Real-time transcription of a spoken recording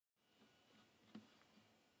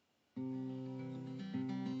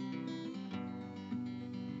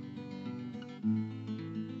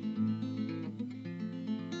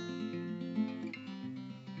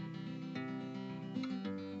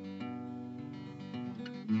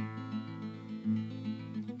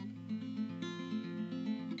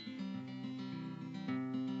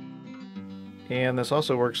And this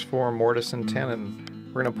also works for mortise and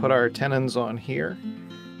tenon. We're going to put our tenons on here,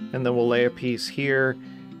 and then we'll lay a piece here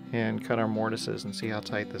and cut our mortises and see how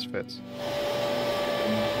tight this fits.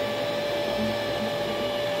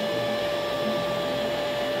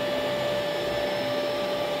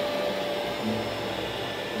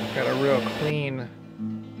 Got a real clean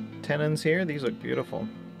tenons here. These look beautiful.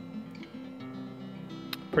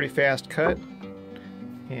 Pretty fast cut.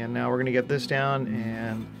 And now we're going to get this down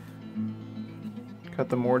and cut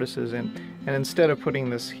the mortises in. And instead of putting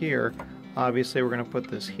this here, obviously we're going to put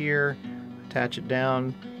this here, attach it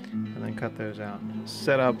down, and then cut those out.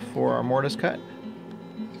 Set up for our mortise cut.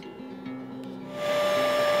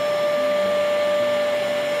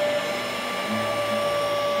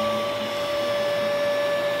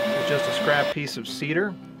 Just a scrap piece of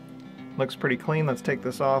cedar. Looks pretty clean. Let's take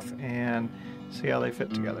this off and see how they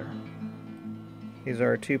fit together. These are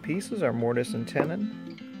our two pieces, our mortise and tenon.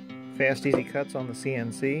 Fast, easy cuts on the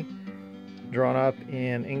CNC, drawn up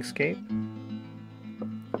in Inkscape.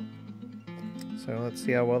 So let's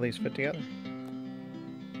see how well these fit together.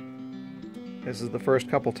 This is the first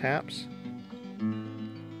couple taps.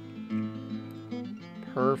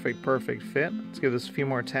 Perfect, perfect fit. Let's give this a few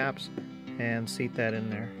more taps and seat that in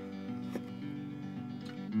there.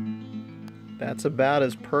 That's about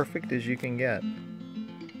as perfect as you can get.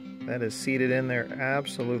 That is seated in there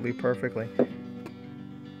absolutely perfectly.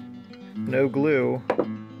 No glue,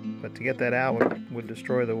 but to get that out would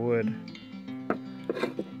destroy the wood.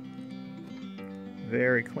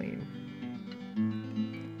 Very clean.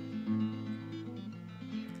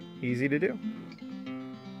 Easy to do.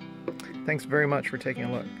 Thanks very much for taking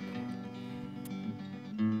a look.